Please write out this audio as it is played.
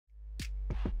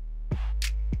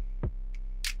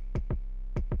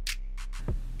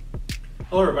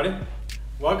Hello everybody.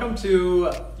 Welcome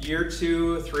to year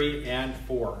 2, 3, and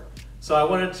 4. So I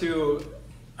wanted to,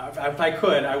 if I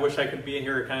could, I wish I could be in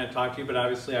here to kind of talk to you, but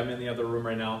obviously I'm in the other room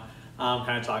right now,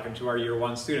 kind of talking to our year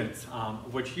 1 students,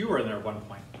 of which you were in there at one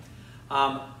point.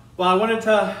 Well, I wanted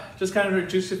to just kind of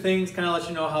introduce you to things, kind of let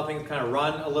you know how things kind of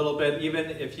run a little bit, even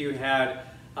if you had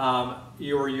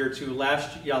your year 2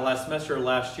 last semester or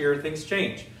last year, things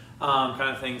change. Kind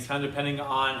of things, kind of depending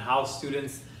on how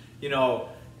students,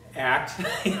 act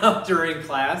during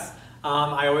class.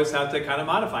 I always have to kind of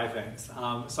modify things.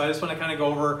 So I just want to kind of go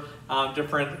over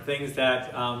different things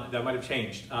that that might have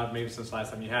changed maybe since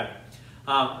last time you had it.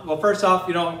 Well, first off,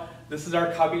 this is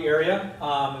our cubby area.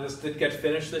 This did get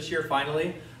finished this year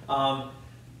finally.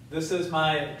 This is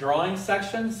my drawing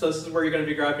section. So this is where you're going to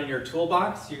be grabbing your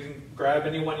toolbox. You can grab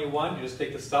any one you want. You just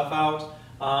take the stuff out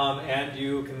and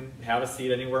you can have a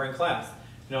seat anywhere in class.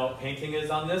 Painting is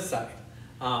on this side.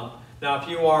 Now, if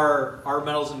you are art,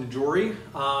 metals, and jewelry,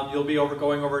 you'll be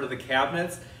going over to the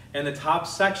cabinets, and the top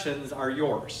sections are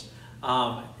yours.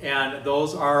 And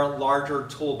those are larger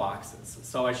toolboxes.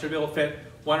 So I should be able to fit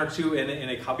 1 or 2 in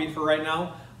a cubby for right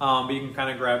now, but you can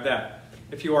kind of grab that.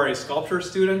 If you are a sculpture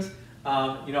student,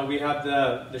 we have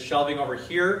the shelving over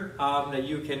here that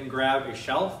you can grab a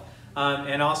shelf.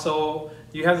 And also,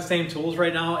 you have the same tools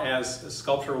right now as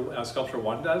Sculpture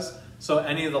 1 does. So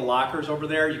any of the lockers over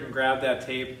there, you can grab that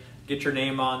tape, get your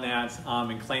name on that,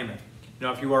 and claim it.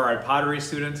 If you are a pottery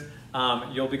student,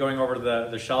 you'll be going over to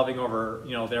the shelving over,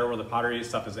 there where the pottery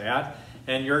stuff is at.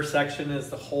 And your section is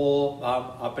the whole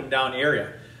up and down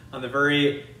area. On the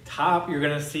very top, you're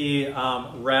gonna see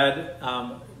red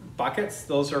buckets.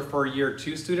 Those are for year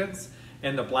 2 students,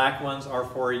 and the black ones are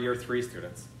for year 3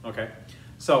 students, okay?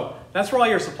 So that's where all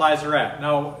your supplies are at.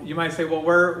 Now, you might say, well,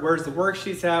 where's the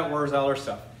worksheets at? Where's all our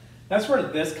stuff? That's where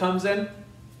this comes in.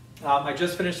 I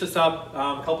just finished this up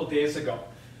a couple days ago.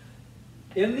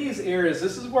 In these areas,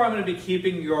 this is where I'm going to be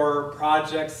keeping your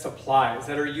project supplies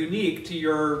that are unique to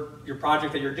your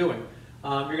project that you're doing.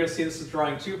 You're going to see this is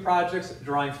drawing 2 projects,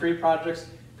 drawing 3 projects,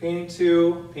 painting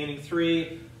 2, painting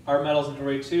 3, art, metals, and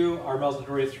jewelry 2, art, metals, and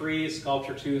jewelry 3,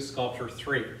 sculpture 2, sculpture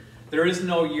 3. There is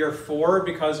no year 4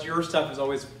 because your stuff is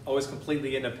always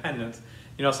completely independent.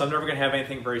 So I'm never going to have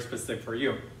anything very specific for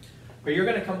you. But you're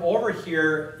going to come over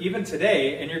here even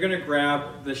today and you're going to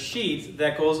grab the sheet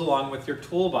that goes along with your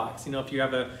toolbox, if you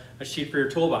have a sheet for your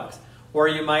toolbox. Or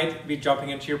you might be jumping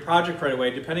into your project right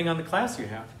away depending on the class you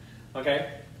have.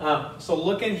 Okay? So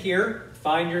look in here,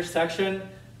 find your section,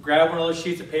 grab one of those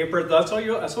sheets of paper. That's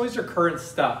always your current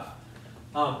stuff.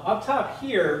 Up top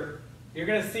here, you're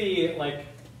going to see like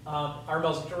art,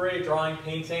 metals, and jewelry, drawing,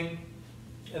 painting.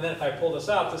 And then if I pull this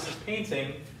up, this is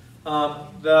painting.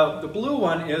 The blue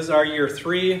one is our year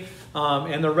 3,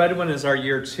 and the red one is our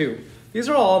year 2. These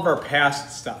are all of our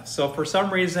past stuff. So if for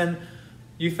some reason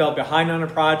you fell behind on a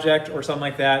project or something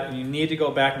like that, and you need to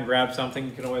go back and grab something,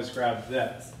 you can always grab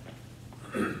this.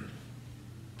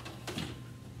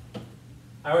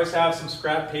 I always have some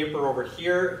scrap paper over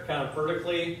here, kind of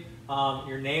vertically.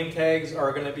 Your name tags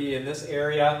are going to be in this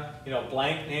area.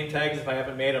 Blank name tags, if I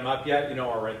haven't made them up yet,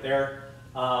 are right there.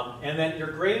 And then your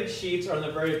graded sheets are on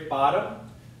the very bottom.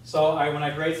 So when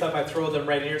I grade stuff, I throw them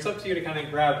right in here. It's up to you to kind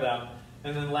of grab them.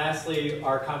 And then lastly,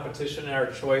 our competition and our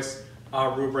choice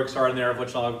rubrics are in there, of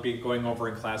which I'll be going over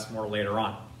in class more later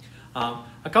on.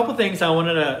 A couple things I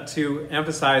wanted to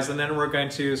emphasize, and then we're going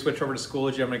to switch over to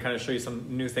Schoology. I'm going to kind of show you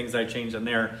some new things I changed in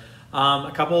there.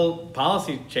 A couple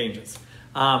policy changes.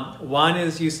 One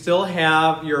is you still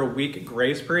have your week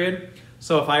grace period.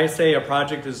 So if I say a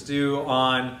project is due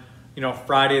on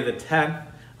Friday the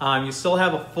 10th, you still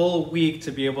have a full week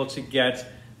to be able to get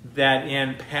that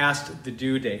in past the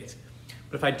due date.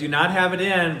 But if I do not have it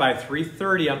in by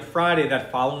 3:30 on Friday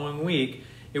that following week,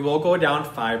 it will go down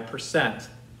 5%,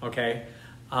 okay?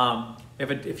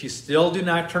 If you still do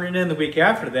not turn it in the week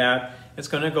after that, it's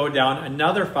going to go down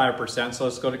another 5%, so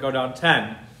it's going to go down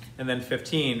 10, and then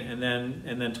 15, and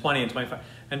then 20 and 25,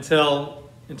 until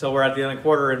we're at the end of the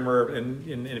quarter,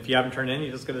 and if you haven't turned it in,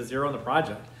 you just get a 0 on the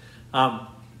project.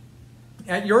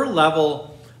 At your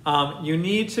level, you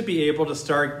need to be able to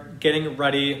start getting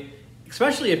ready,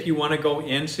 especially if you want to go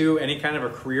into any kind of a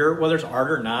career, whether it's art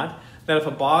or not, that if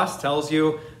a boss tells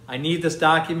you, I need this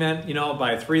document,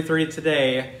 by 3:30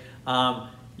 today,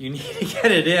 you need to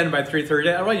get it in by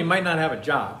 3:30, otherwise you might not have a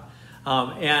job.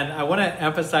 And I want to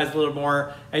emphasize a little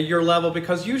more at your level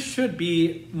because you should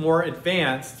be more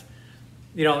advanced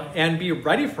and be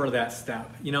ready for that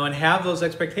step, and have those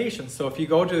expectations. So if you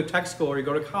go to a tech school or you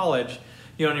go to college,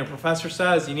 and your professor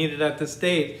says you need it at this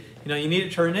date, you need to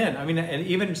turn it in. I mean, and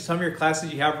even some of your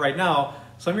classes you have right now,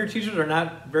 some of your teachers are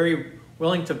not very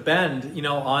willing to bend, you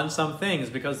know, on some things,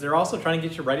 because they're also trying to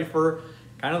get you ready for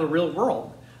kind of the real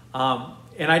world.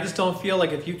 And I just don't feel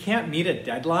like if you can't meet a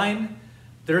deadline,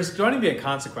 there's going to be a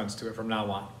consequence to it from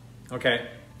now on, okay?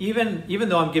 Even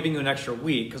though I'm giving you an extra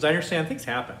week, because I understand things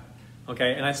happen,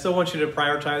 okay? And I still want you to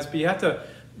prioritize, but you have to,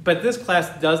 but this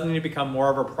class does need to become more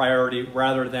of a priority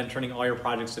rather than turning all your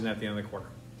projects in at the end of the quarter,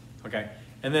 okay?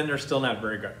 And then they're still not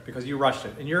very good because you rushed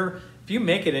it. And if you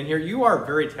make it in here, you are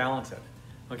very talented,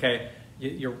 okay?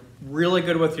 You're really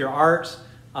good with your art,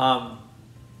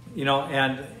 you know,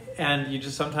 and you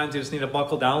just sometimes you just need to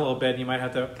buckle down a little bit, and you might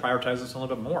have to prioritize this a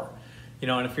little bit more, you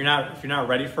know. And if you're not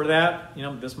ready for that, you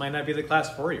know, this might not be the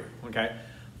class for you, okay?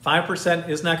 5%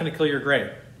 is not going to kill your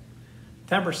grade.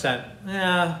 10%,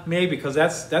 yeah, maybe, because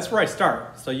that's where I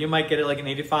start. So you might get it like an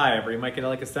 85, or you might get it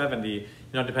like a 70, you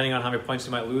know, depending on how many points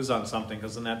you might lose on something,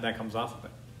 because then that comes off of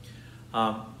it.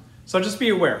 So just be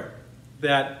aware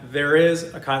that there is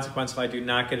a consequence if I do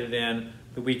not get it in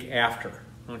the week after,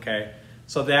 okay?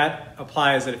 So that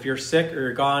applies that if you're sick or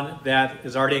you're gone, that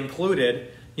is already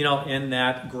included, you know, in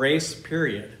that grace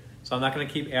period. So I'm not going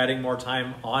to keep adding more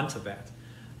time onto that.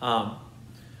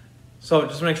 So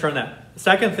just make sure on that. The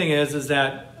second thing is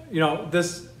that, you know,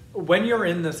 when you're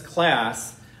in this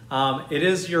class, it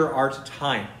is your art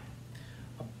time.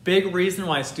 A big reason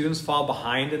why students fall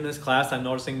behind in this class, I'm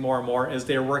noticing more and more, is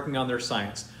they're working on their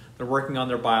science. They're working on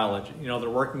their biology. You know, they're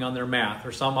working on their math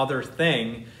or some other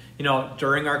thing, you know,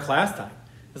 during our class time.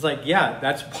 It's like, yeah,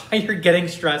 that's why you're getting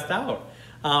stressed out,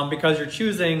 because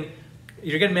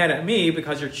you're getting mad at me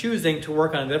because you're choosing to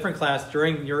work on a different class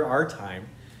during your art time,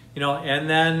 you know, and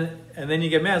then you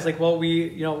get mad. It's like, well,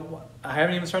 you know, I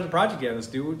haven't even started the project yet. It's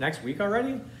due next week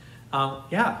already.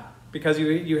 Yeah, because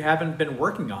you haven't been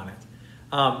working on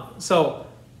it. So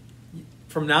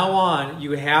from now on,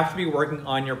 you have to be working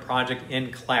on your project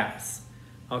in class,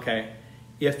 okay?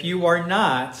 If you are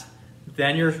not,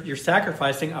 then you're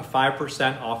sacrificing a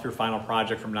 5% off your final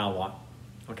project from now on,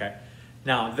 okay?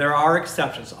 Now, there are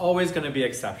exceptions, always gonna be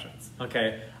exceptions,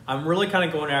 okay? I'm really kind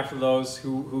of going after those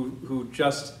who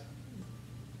just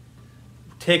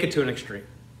take it to an extreme,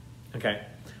 okay?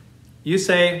 You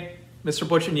say, Mr.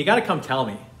 Butcher, you gotta come tell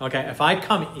me, okay? If I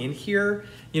come in here,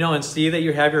 you know, and see that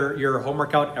you have your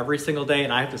homework out every single day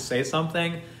and I have to say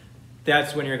something,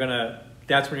 that's when you're gonna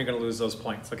lose those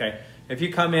points, okay? If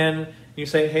you come in and you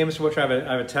say, hey, Mr. Butcher,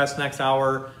 I have a test next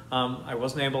hour. I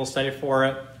wasn't able to study for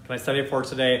it. Can I study for it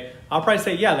today? I'll probably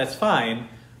say, yeah, that's fine.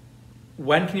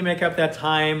 When can you make up that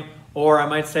time? Or I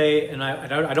might say, and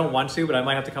I don't want to, but I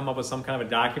might have to come up with some kind of a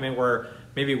document where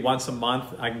maybe once a month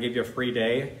I can give you a free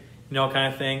day, you know,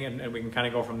 kind of thing, and we can kind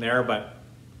of go from there. But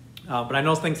I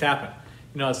know things happen,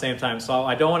 you know, at the same time. So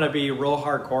I don't want to be real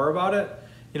hardcore about it,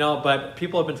 you know, but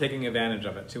people have been taking advantage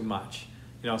of it too much.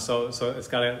 You know, so it's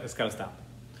gotta stop.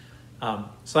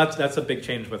 So that's a big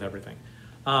change with everything.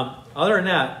 Other than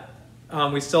that,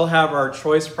 we still have our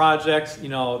choice projects, you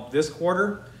know, this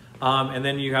quarter, and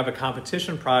then you have a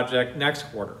competition project next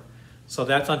quarter. So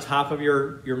that's on top of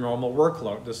your normal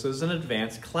workload. This is an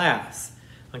advanced class.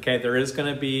 Okay, there is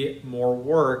going to be more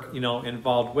work, you know,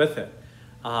 involved with it.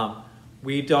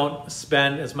 We don't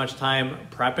spend as much time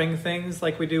prepping things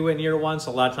like we do in year one.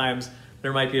 So a lot of times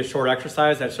there might be a short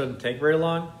exercise that shouldn't take very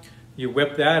long. You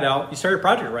whip that out, you start your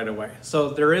project right away. So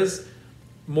there is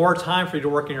more time for you to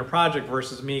work in your project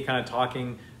versus me kind of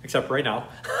talking, except right now,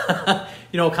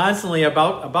 you know, constantly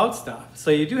about stuff.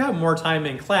 So you do have more time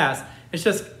in class. It's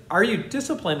just, are you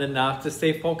disciplined enough to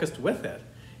stay focused with it?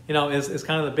 You know, is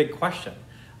kind of the big question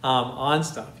on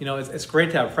stuff. You know, it's great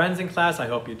to have friends in class. I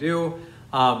hope you do.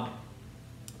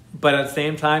 But at the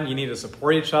same time, you need to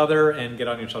support each other and get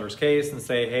on each other's case and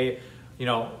say, hey, you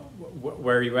know,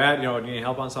 where are you at? You know, do you need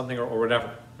help on something or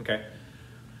whatever, okay?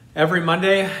 Every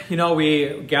Monday, you know,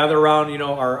 we gather around, you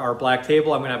know, our black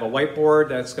table. I'm gonna have a whiteboard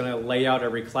that's gonna lay out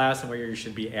every class and where you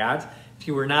should be at. If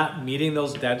you were not meeting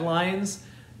those deadlines,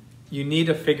 you need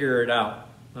to figure it out,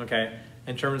 okay?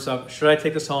 In terms of, should I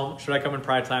take this home? Should I come in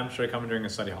pride time? Should I come in during a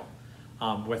study hall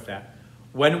with that?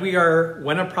 When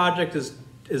a project is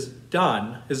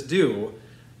due,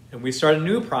 and we start a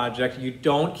new project, you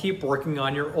don't keep working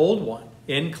on your old one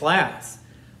in class,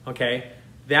 okay?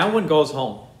 That one goes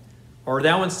home, or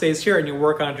that one stays here and you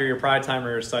work on it during your pride time or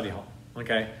your study hall,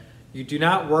 okay? You do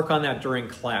not work on that during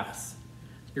class.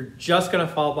 You're just gonna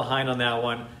fall behind on that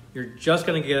one. You're just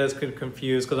gonna get us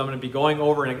confused because I'm gonna be going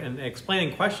over and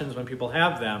explaining questions when people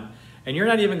have them, and you're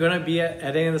not even gonna be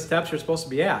at any of the steps you're supposed to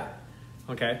be at,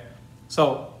 okay?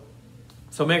 So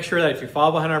make sure that if you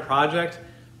fall behind our project,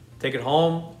 take it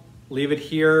home, leave it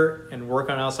here, and work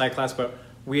on outside class, but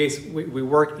we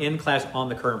work in class on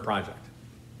the current project,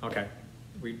 okay?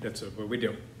 That's what we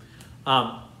do.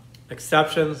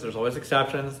 Exceptions, there's always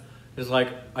exceptions. There's like,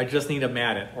 I just need to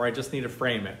mat it, or I just need to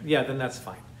frame it. Yeah, then that's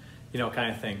fine,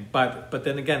 kind of thing. But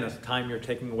then again, it's time you're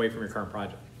taking away from your current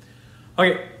project.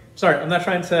 Okay, sorry, I'm not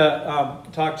trying to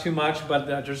talk too much,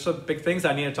 but there's some big things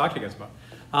I need to talk to you guys about.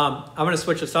 I'm going to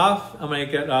switch this off. I'm going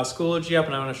to get Schoology up,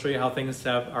 and I'm going to show you how things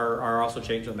are also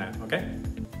changed on that, okay?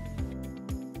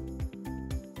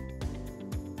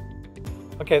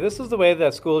 Okay, this is the way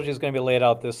that Schoology is going to be laid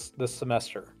out this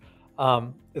semester.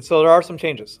 So there are some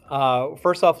changes.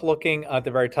 First off, looking at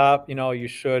the very top, you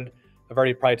should, I've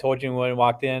already probably told you when you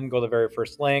walked in, go to the very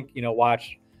first link,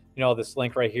 watch, this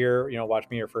link right here, watch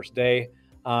me your first day,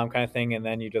 kind of thing. And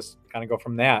then you just kind of go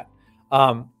from that.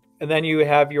 And then you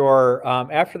have your,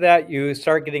 after that, you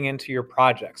start getting into your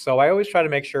projects. So I always try to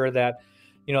make sure that,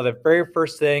 the very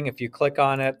first thing, if you click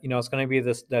on it, it's going to be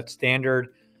that standard,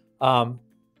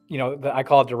 I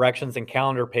call it directions and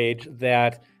calendar page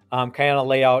that kind of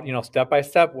lay out, step by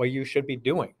step what you should be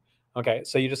doing. Okay,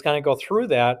 so you just kind of go through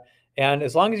that. And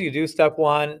as long as you do step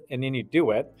 1 and then you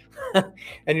do it,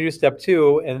 and you do step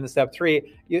 2 and then step 3,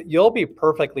 you'll be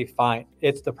perfectly fine.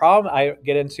 It's the problem I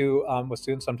get into with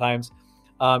students sometimes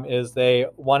is they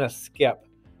want to skip,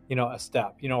 a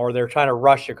step, or they're trying to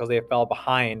rush it because they fell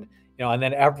behind, and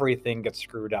then everything gets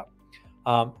screwed up.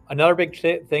 Another big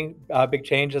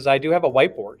change is I do have a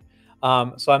whiteboard.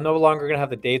 So I'm no longer going to have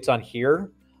the dates on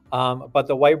here, but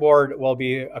the whiteboard will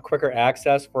be a quicker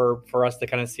access for us to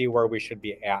kind of see where we should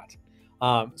be at.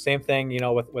 Same thing,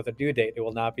 with a due date. It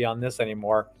will not be on this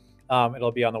anymore.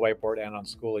 It'll be on the whiteboard and on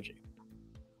Schoology.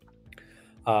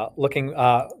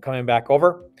 Coming back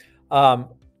over.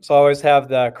 So I always have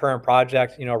the current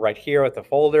project, right here with the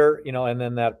folder, and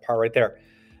then that part right there.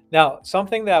 Now,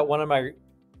 something that one of my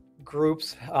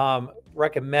groups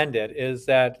recommended is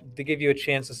that to give you a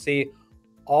chance to see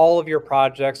all of your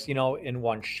projects, in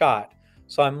one shot.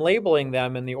 So I'm labeling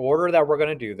them in the order that we're going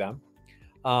to do them.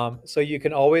 So you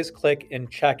can always click and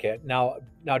check it. Now,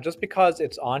 just because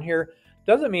it's on here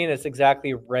doesn't mean it's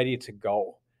exactly ready to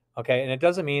go. Okay. And it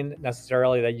doesn't mean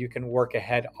necessarily that you can work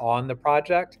ahead on the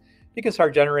project. You can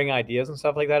start generating ideas and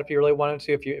stuff like that if you really wanted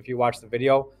to, if you watch the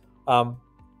video.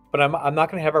 But I'm not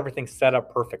going to have everything set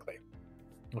up perfectly.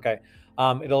 Okay.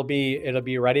 It'll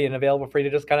be ready and available for you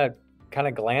to just kind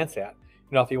of glance at,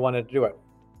 if you wanted to do it.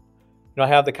 I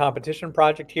have the competition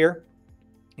project here.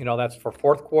 That's for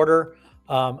 4th quarter.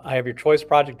 I have your choice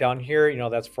project down here.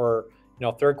 That's for,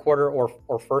 3rd quarter or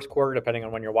 1st quarter, depending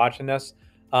on when you're watching this.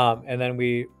 And then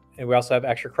we also have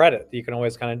extra credit that you can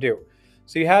always kind of do.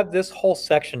 So you have this whole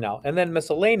section now, and then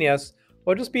miscellaneous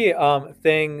will just be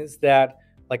things that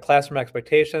like classroom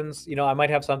expectations. I might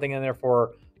have something in there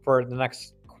for the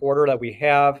next quarter that we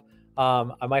have.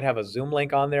 I might have a Zoom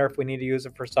link on there if we need to use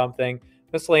it for something.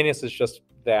 Miscellaneous is just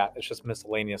that. It's just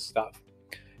miscellaneous stuff.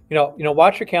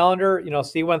 Watch your calendar,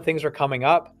 see when things are coming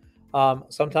up.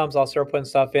 Sometimes I'll start putting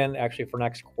stuff in actually for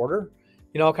next quarter,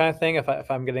 kind of thing if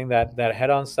I'm getting that head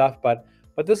on stuff. But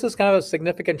this is kind of a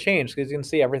significant change because you can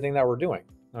see everything that we're doing.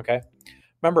 Okay.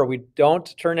 Remember, we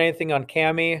don't turn anything on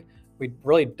Kami. We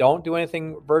really don't do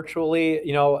anything virtually,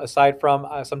 aside from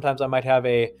sometimes I might have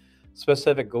a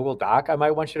specific Google Doc I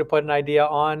might want you to put an idea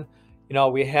on.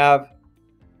 We have,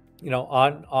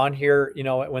 on here,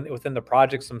 within the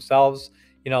projects themselves,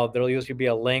 there'll usually be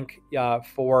a link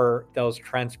for those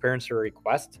transparency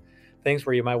request things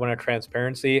where you might want a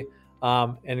transparency.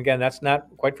 And again, that's not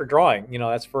quite for drawing,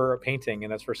 that's for painting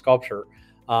and that's for sculpture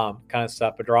kind of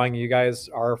stuff. But drawing, you guys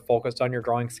are focused on your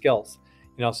drawing skills,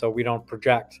 so we don't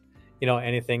project,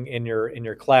 anything in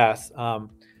your class.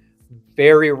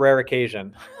 Very rare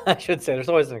occasion, I should say. There's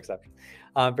always an exception.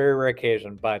 Very rare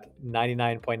occasion, but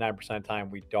 99.9% of the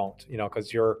time we don't,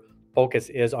 because your focus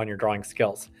is on your drawing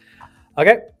skills.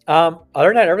 Okay. Other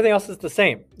than that, everything else is the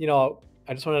same.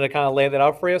 I just wanted to kind of lay that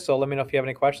out for you. So let me know if you have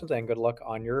any questions, and good luck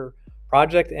on your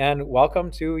project, and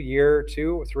welcome to year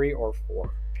 2, 3, or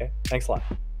 4. Okay. Thanks a lot.